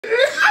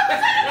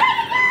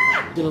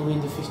Gonna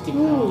win the 50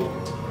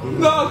 pounds. No,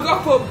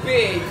 God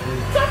forbid.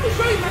 Stop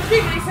showing my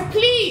finger,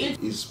 please.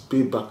 It's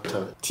payback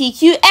time.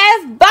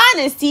 TQF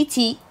Bonnets,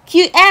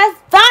 TTQF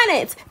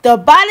Bonnets. The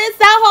bonnets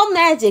that hold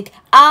magic.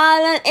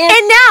 And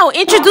now,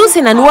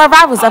 introducing a new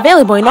arrivals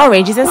available in all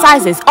ranges and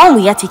sizes,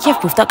 only at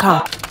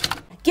TQFbooth.com.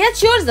 Get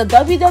yours at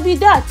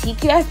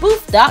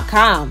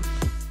www.tqfbooth.com.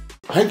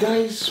 Hi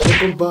guys,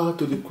 welcome back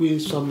to the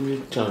Queen's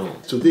Family channel.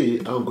 Today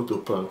I'm going to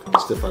prank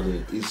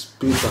Stephanie. It's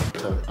payback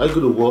time. I'm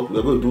going to work.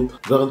 We're going to do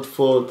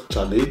Blindfold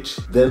challenge.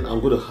 Then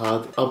I'm going to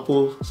add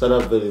apple cider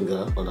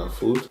vinegar on our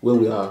food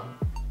when we are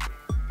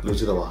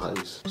closing our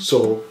eyes.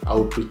 So I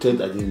will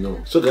pretend I didn't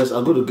know. So guys,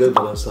 I'm going to get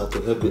Vanessa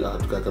to help me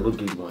out because I cannot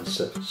do it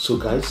myself. So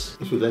guys,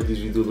 if you like this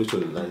video, make sure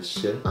you like,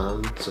 share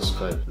and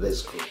subscribe.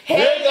 Let's go.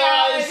 Hey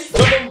guys,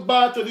 welcome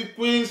back to the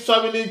Queen's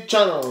Family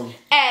channel.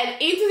 And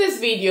into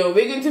this video,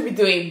 we're going to be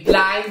doing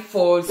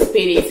blindfold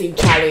speed eating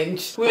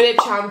challenge with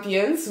the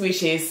champions,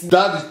 which is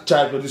that is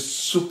champion, the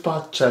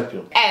super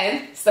champion.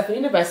 And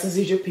Stephanie the best as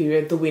usual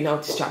period, the winner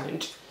of this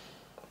challenge.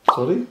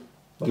 Sorry?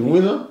 The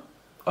winner?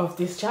 Of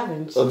this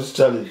challenge. Of this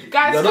challenge.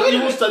 Guys, you're not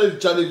even starting the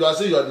challenge, you are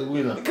saying you are the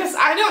winner. Because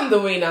I know I'm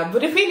the winner,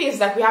 but the thing is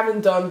that we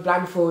haven't done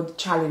blindfold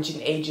challenge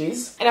in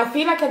ages. And I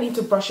feel like I need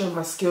to brush on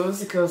my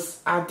skills because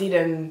I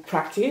didn't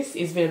practice.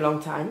 It's been a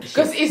long time.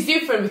 Because it's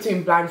different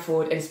between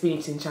blindfold and speed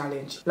eating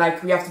challenge.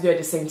 Like, we have to do it at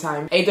the same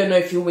time. I don't know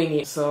if you win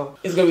it, so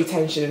it's going to be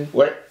tension.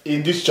 Well,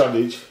 in this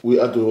challenge, we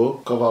have to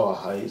cover our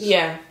eyes.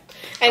 Yeah.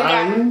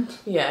 And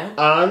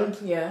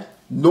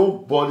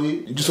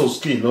nobody, just on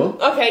skin, no?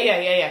 Okay,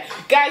 yeah.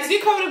 Guys, do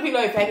comment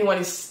below if anyone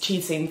is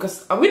cheating,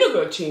 because we're not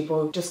going to cheat,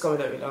 but just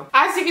comment below.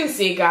 As you can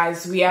see,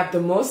 guys, we have the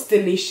most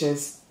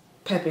delicious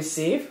pepper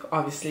sieve,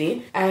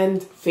 obviously,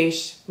 and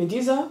fish.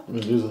 Medusa?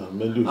 Medusa.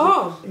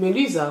 Oh,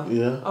 Medusa.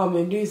 Yeah. Oh,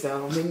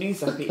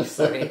 Medusa fish,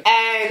 sorry.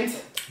 And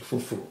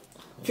Fufu.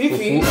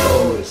 Fufu.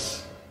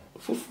 Always.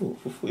 Fufu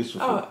is Fufu.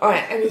 Oh,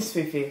 alright, and it's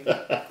Fufu.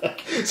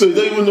 So you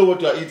don't even know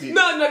what you are eating?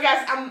 No,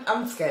 guys,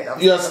 I'm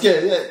scared. You are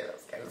scared, yeah.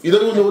 You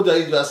don't even know what you are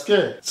eating, you are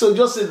scared. So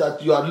just say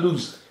that you are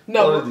loose.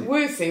 No, already.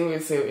 we'll see.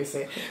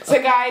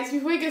 So guys,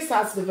 before we get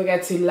started, don't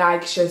forget to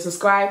like, share,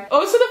 subscribe.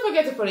 Also, don't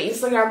forget to follow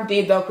Instagram,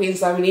 The Queen's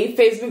Family,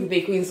 Facebook,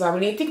 The Queen's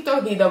Family,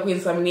 TikTok, The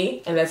Queen's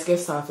Family, and let's get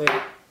started.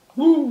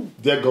 Woo.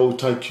 Dear God,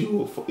 thank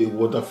you for a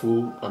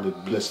wonderful and a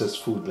blessed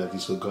food like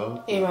this, oh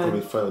God. Amen.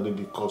 Glorify your name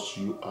because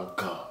you are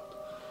God.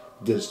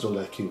 There is no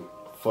like you.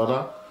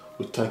 Father,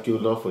 we thank you,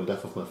 Lord, for the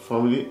life of my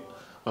family.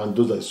 And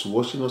those that is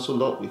watching us,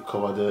 Lord, we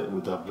cover them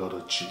with the blood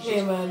of Jesus.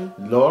 Amen.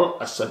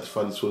 Lord, I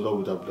sanctify this, Lord,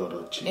 with the blood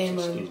of Jesus.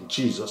 Amen. In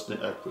Jesus' name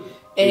I pray.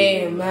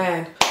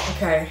 Amen.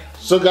 Okay.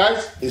 So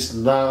guys, it's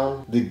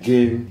now the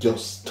game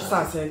just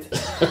started.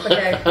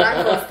 Okay,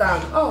 blindfold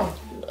down. Oh.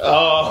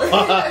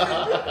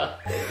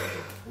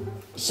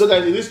 So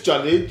guys, in this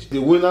challenge, the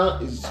winner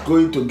is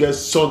going to get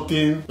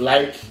something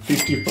like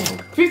 50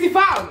 pounds. 50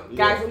 pounds? Yeah.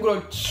 Guys, I'm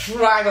going to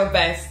try my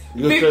best.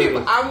 50,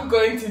 I'm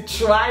going to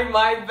try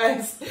my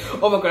best.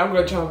 Oh my God, I'm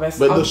going to try my best.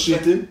 But no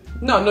cheating?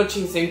 No, no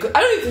cheating. I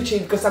don't need to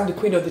cheat because I'm the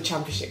queen of the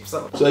championship.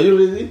 So are you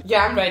ready?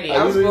 Yeah, I'm ready.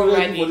 I was born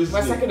ready.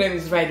 My second name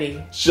is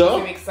ready. Sure? Does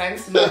it make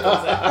sense? No, it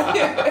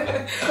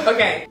doesn't.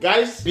 Okay.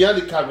 Guys,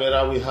 behind the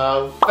camera we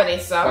have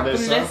Vanessa.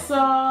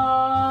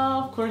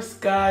 Of course,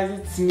 guys,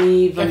 it's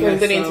me,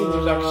 Vanessa.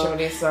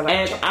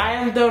 And I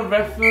am the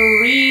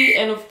referee,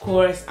 and of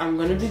course, I'm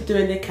gonna be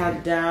doing the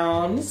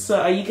countdown. So,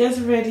 are you guys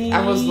ready?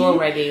 I was born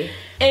ready.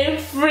 And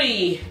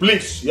 3.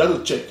 Please, you have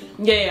to check.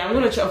 Yeah, I'm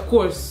gonna check, of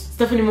course.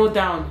 Stephanie, move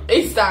down.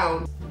 It's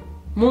down.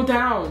 Move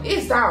down.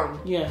 It's down.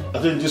 Yeah. I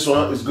think this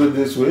one is good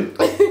this way.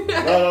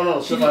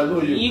 No, Steph, I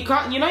know you. You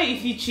can't, you know,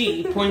 if you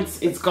cheat, points,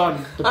 it's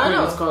gone. The point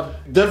is gone.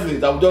 Definitely,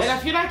 that would just... And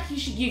I feel like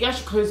you guys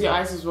should close your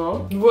eyes as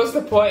well. What's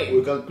the point?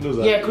 We can close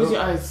our eyes. Yeah, close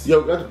your eyes. Yeah,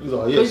 we got to close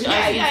our eyes. Close your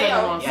eyes.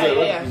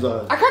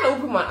 Yeah. I can't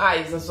open my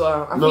eyes as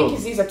well. I think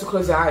it's easier to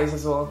close your eyes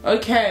as well.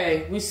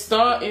 Okay, we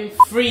start in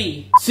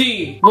 3,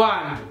 2,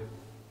 1.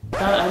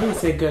 I didn't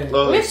say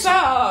go.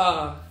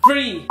 Listen.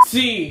 3,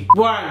 2,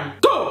 1,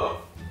 go!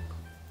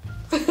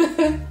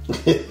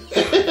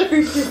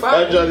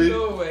 Actually,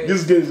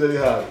 this game is very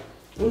hard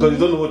because you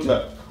don't know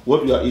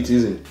what you are eating,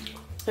 isn't it?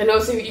 And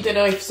also, you don't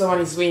know if someone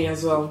is winning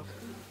as well.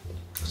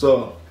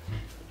 So,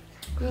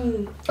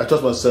 I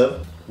trust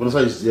myself. Vanessa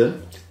is there.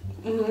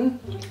 And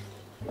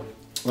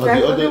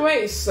the other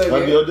is so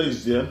good. And the other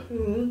is there.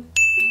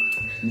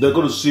 They're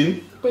going to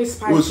see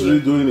who's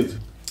really doing it.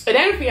 And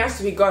everything has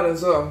to be gone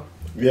as well.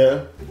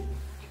 Yeah.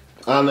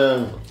 And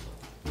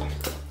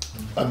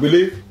I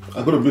believe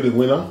I'm going to be the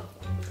winner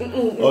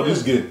of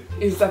this game.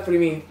 It's definitely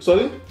me.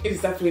 Sorry?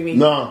 It's definitely me.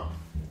 Nah.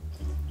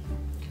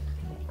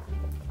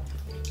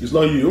 It's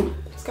not you.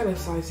 It's kind of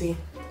spicy.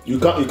 You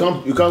can't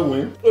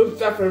win. It's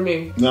definitely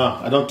me.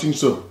 Nah, I don't think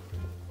so.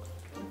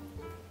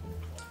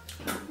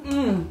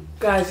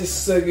 Guys, it's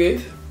so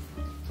good.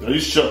 Are you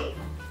sure?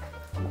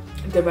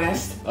 The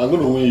best. I'm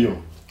going to win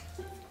you.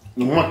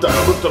 No matter,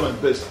 I'm going to try my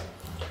best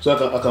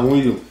so I can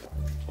win you.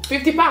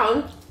 50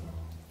 pounds?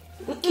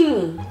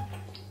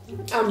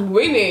 I'm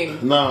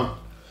winning. Now.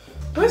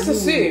 Where's the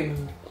soup?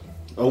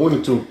 I won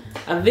it too.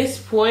 At this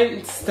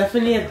point,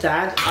 Stephanie and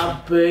Dad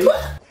are both.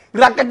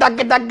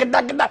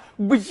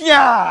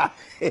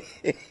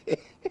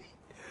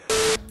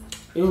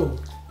 Ew.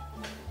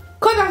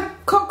 Cut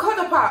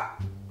the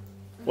part.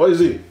 What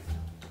is it?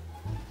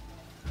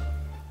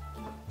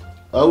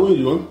 I win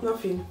you.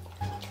 Nothing.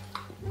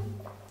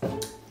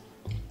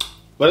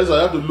 Vanessa,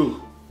 I have to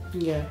look.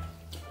 Yeah.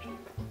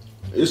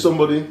 Is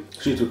somebody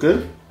shit,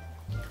 okay?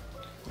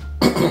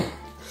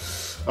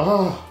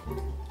 Ah,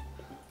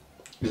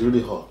 it's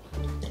really hot.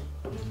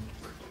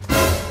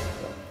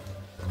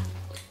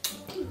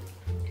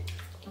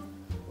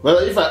 Well,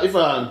 if I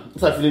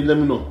finish, let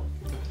me know.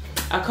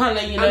 I can't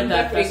let you know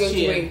that that's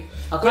cheating.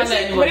 I can't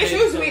let anyone But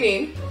who's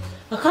winning?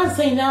 I can't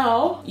say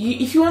now.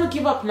 If you want to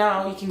give up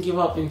now, you can give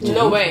up in 2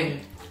 No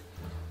way.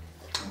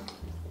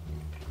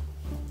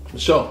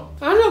 Sure.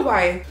 I don't know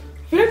why. I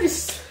feel like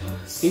this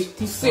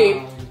 50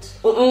 Same.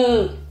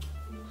 pound.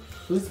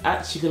 Who's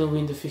actually gonna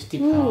win the 50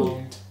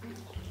 pound?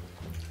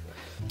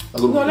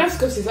 No, let's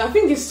go see. I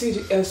think this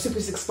soup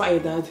is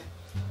expired, Dad.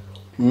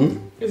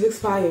 It's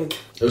expired.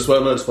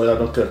 Expired, not expired, I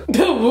don't care.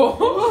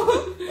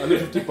 I need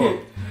 50 pounds.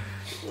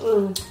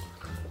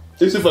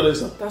 It's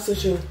Vanessa. That's so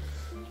true.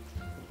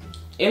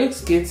 It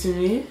looks good to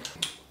me.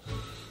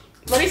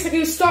 Vanessa, can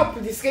you stop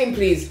with this game,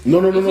 please? No.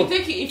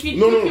 If you take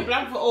your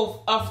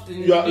blindfold off,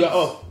 then You're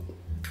off.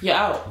 You're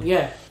out,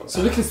 yeah.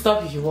 So we can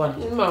stop if you want.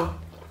 No.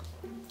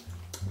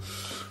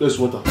 There's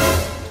water.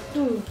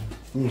 There's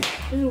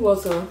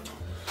water.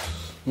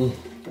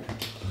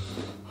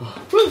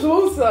 Where's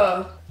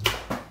water?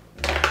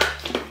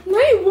 No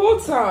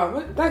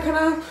water. That can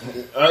I?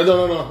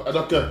 No. I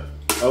don't care.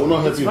 I will not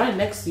help It's you. right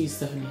next to you,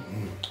 Stephanie.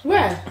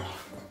 Where?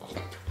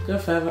 Go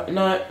further.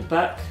 No,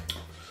 back.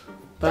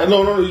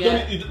 No.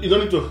 Yeah. You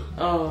don't need to.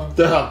 Oh.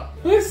 Tell her.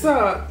 Where's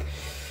that?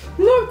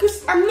 No,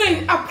 because I'm not.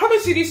 I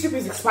promise you, this soup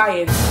is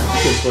expired.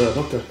 Okay, expired,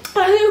 okay.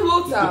 I need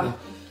water.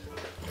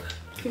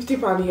 50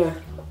 pounds here.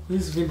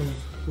 Who's winning?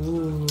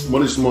 Ooh.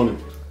 Money is money.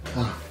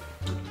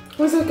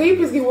 What's that? Can you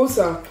please give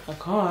water? I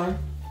can't.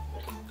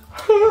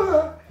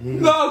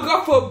 No,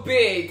 God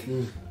forbid.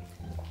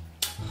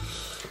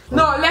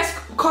 No, let's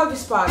call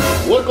this part.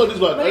 What call this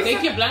bag? But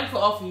take your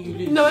blindfold off and you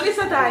lose. No,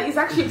 listen, that it's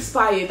actually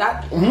expired.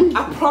 That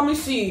I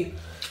promise you.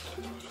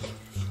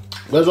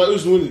 That's why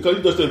who's winning. Can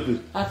you just tell please?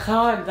 I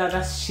can't.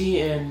 That's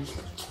cheating.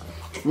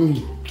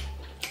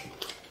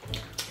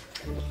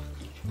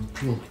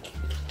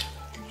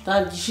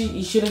 Dad,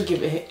 you shouldn't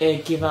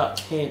give up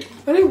hint.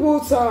 I need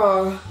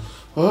water.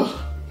 Huh?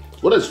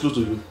 What is close to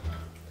you?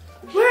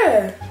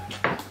 Where?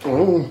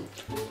 Oh.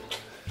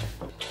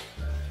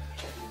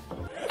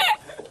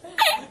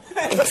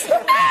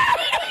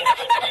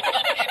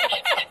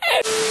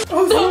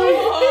 Oh, sorry.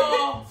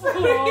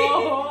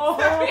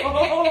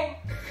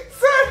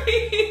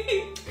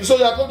 So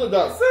you are going to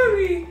that?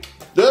 Sorry.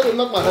 They have to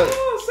knock my head.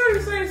 Oh, sorry.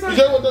 You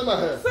just want to knock my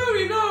head.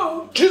 Sorry,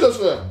 no.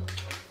 Jesus, man.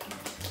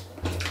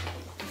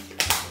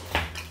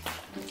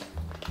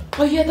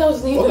 Oh yeah, that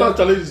was needed. What kind of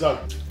challenge is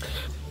that?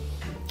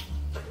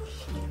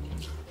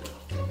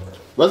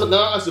 Can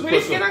I ask a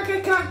question?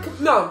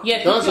 No.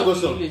 Yeah, Can I ask a take it off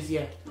question? and you lose,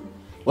 yeah.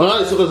 Can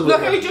I ask a question? No,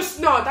 can we just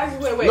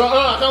that's wait. No,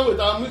 I can't wait.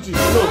 I'm with you.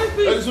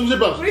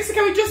 No, Melissa,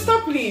 can we just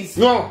stop, please?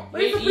 No.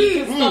 Melissa, You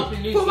please. can stop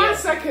and lose, For 1 yeah.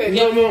 second.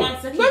 Yeah, No.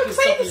 1 second. No, because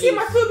I need to see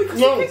my food because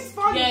No. it's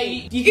funny. Yeah,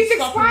 you it's can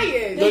stop and-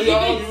 expired. No,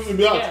 you'll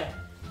be out. Yeah.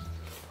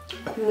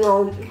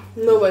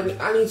 No way.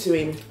 I need to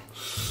win.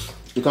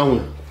 You can't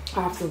win.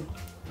 I have to.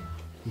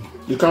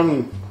 You can't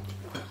win.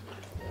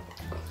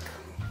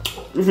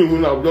 If you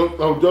win, I'll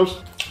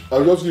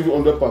just give you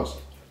 100 pounds.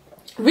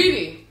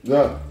 Really?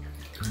 Yeah.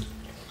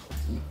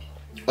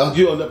 I'll give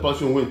you 100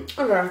 pounds, you win.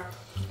 Okay.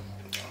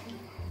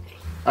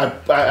 I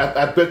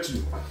bet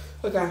you.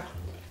 Okay.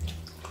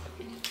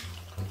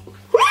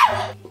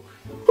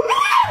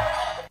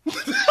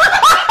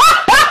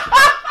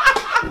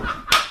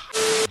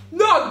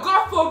 No,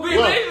 God forbid.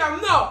 What? Melissa,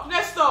 no.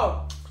 Let's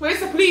stop.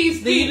 Melissa,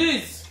 please. Then you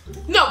please.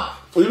 lose. No.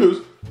 You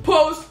lose.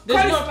 Pause. There's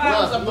Call no this back.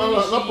 pause. No,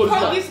 not pause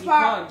Call back. this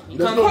back. You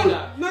There's can't no- do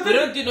that. No, We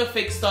don't do no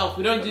fake stuff.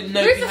 We don't do no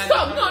Melissa, behind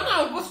stop. the camera.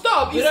 No, but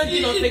stop. We don't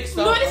do no fake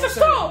stuff. No, Melissa, I'm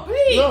sorry. stop.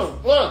 Please. No,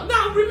 what? No,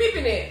 I'm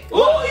removing it.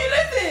 Oh, you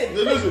listen.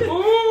 You listen.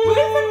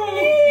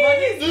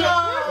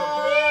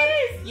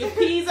 Your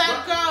peas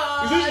are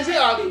gone. Is it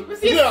hard?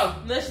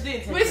 No, she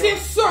didn't. Melissa, you're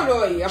so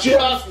annoying. I She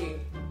promise has- you.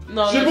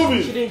 No, She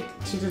moving. She didn't.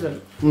 She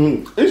didn't.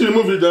 If you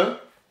remove it then.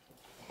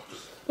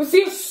 Melissa,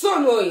 you're so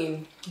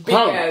annoying. Big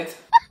How? head.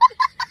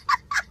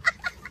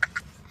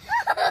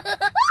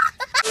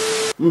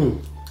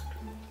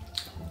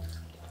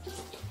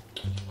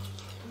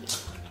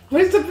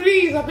 Melissa,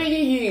 please, I'm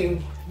begging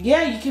you.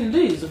 Yeah, you can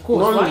lose, of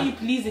course. No. Why are you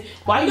pleasing?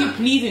 Why are you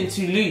pleasing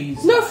to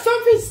lose? No,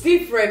 something's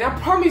different. I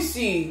promise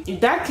you. If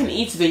Dad can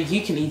eat it, then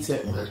you can eat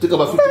it. Think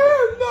about 50.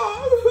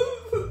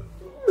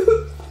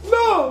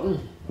 No.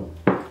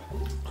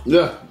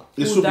 Yeah.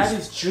 It's Oh, soup. Dad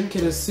is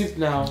drinking the soup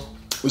now.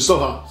 It's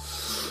somehow.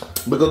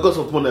 Because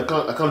of money, I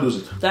can't lose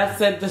it. Dad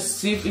said the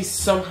soup is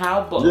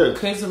somehow, but Yeah.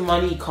 because of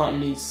money, you can't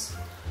lose.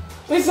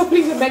 Melissa,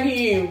 please, I'm begging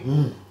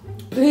you.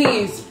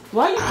 Please.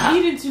 Why are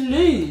you needing to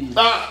lose?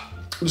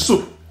 The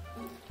soup.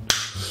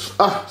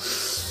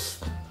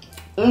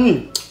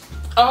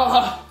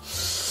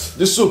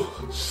 The soup.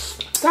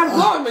 That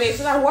one,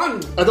 Melissa, that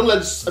one. I don't like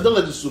this. I don't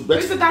like the soup.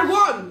 Melissa, that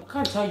one. I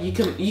can't tell you.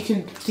 You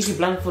can take a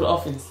blindfold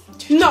off and.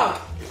 No.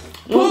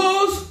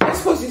 Pause.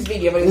 Let's pause this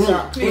video,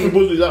 Melissa. Please.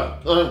 We're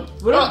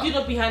not doing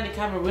it behind the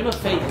camera. We're not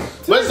fake.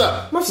 Where's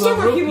that? My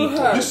stomach even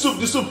hurts.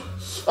 The soup.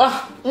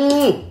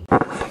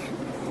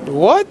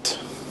 What?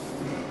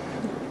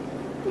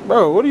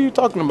 Bro, what are you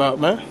talking about,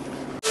 man?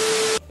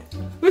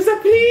 Melissa,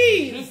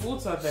 please. Drink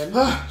water then.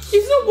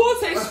 It's not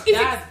water.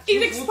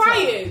 It's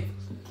expired.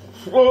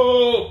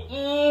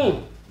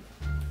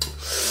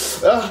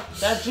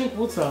 Dad, drink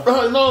water.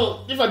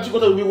 No, if I drink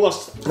water, it will be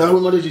worse. I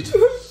will manage it.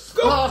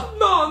 God,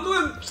 no.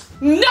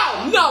 It's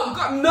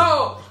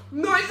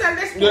a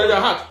let's. Yeah,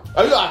 hot.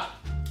 Are you hot?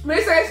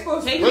 Melissa, let's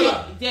pause. Take it.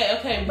 Yeah,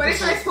 okay.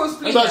 Melissa, let's pause,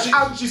 please.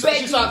 She's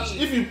hot.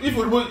 If you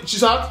remove,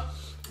 she's hot.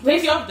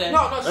 Take it off then.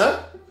 No.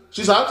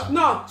 She's hot.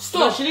 No, stop.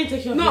 No, she didn't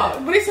take it off. No,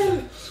 yet.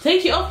 Melissa.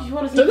 Take it off if you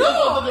want to take it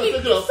off.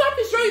 No, stop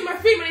showing my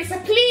face, Melissa,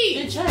 please.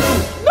 Then check.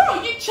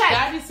 No, you check.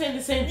 Dad is saying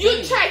the same thing.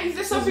 You check. Is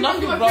there something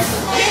nothing wrong wrong with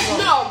with my it. face?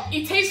 No,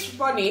 it tastes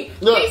funny.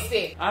 No. Taste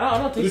it. I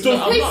don't taste You it.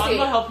 don't I'm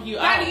not helping you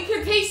out. Daddy, you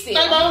can taste it.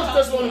 I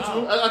just want to.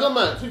 I don't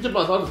mind. 50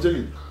 pounds. I have to take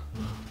it.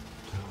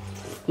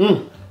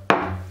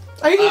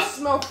 I think it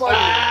smells funny.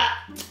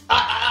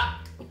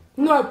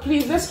 No,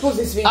 please, let's pause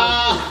this video.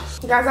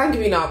 Guys, I'm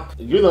giving up.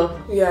 You know.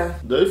 Yeah.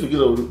 Then if you get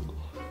over,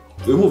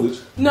 remove it.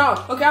 No,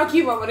 okay, I'll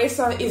give up.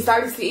 Vanessa is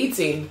Daddy's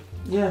eating.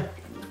 Yeah.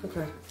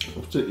 Okay.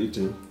 I'm still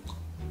eating.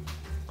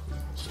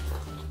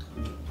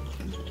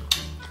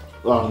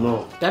 Oh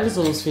no. That is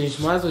almost finished.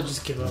 Might as well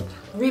just give up.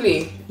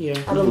 Really? Yeah.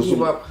 I don't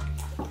give up.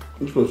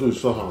 This person is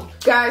so hard.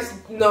 Guys,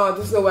 no,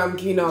 there's no way I'm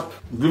giving up.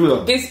 Give it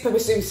up. This pepper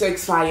soup is so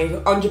expired,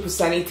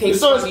 100%. It tastes It's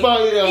so funny.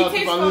 expired, It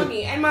tastes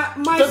funny. And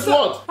my Guess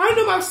what? I don't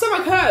know, my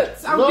stomach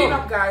hurts. I'm No. giving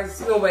up, guys.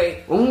 No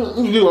way.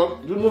 Give up.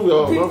 You move it.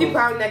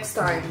 £50 next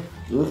time.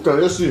 Okay,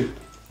 let's see.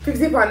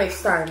 £50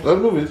 next time. Let's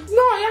move it.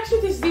 No, it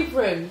actually tastes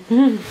different.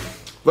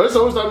 But it's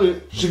always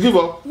time she give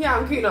up. Yeah,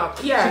 I'm giving up.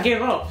 Yeah. She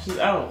gave up. She's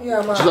out.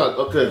 Yeah, man. She's like,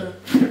 okay.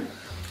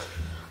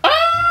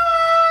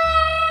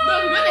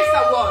 No,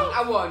 Vanessa won.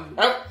 I won.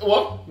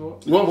 What?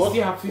 You want what?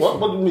 You have Fufu.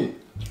 What do you mean?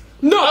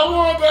 No. I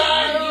want You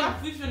that.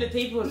 have Fufu on the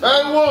table.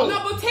 I want. No,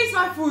 but taste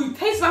my food.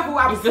 Taste my food.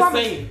 I It's the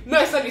promise. same. No,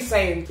 it's not the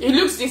same. It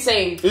looks the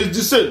same, It's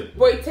the same.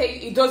 but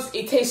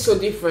it tastes so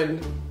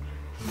different.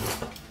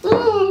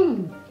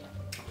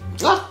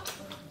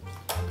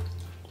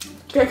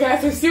 Can I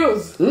taste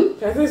yours? Can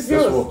I taste Guess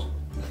yours? what?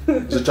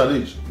 It's a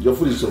challenge. Your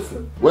food is your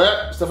food.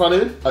 Well,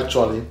 Stephanie,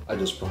 actually, I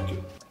just prank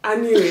you. I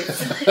knew it.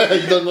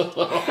 You don't know.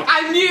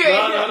 I knew it.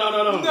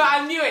 No. No,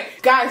 I knew it.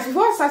 Guys,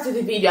 before I started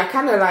the video, I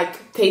kind of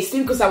like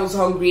tasted because I was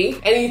hungry,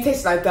 and it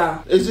tastes like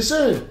that. It's the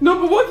same. No,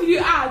 but what did you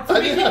add?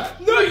 I didn't add.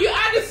 No, you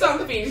added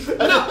something.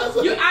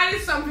 No, you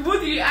added something.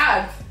 What did you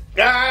add?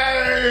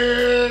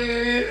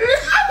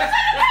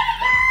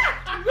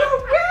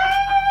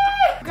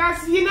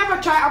 Guys, you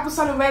never try apple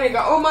cider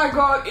vinegar. Oh my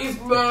god, it's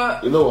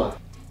You know what?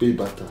 Pay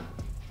butter.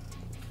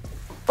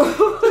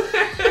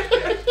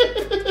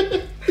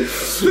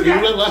 You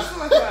remember?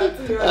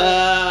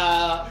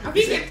 I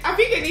think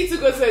I need to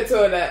go to the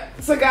toilet.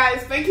 So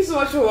guys, thank you so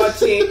much for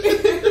watching.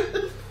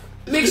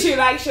 Make sure you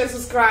like, share,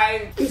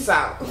 subscribe. Peace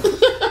out. I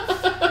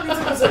need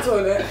to go to the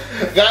toilet.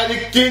 Guy, the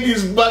king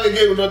is back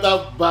again with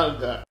another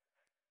banger.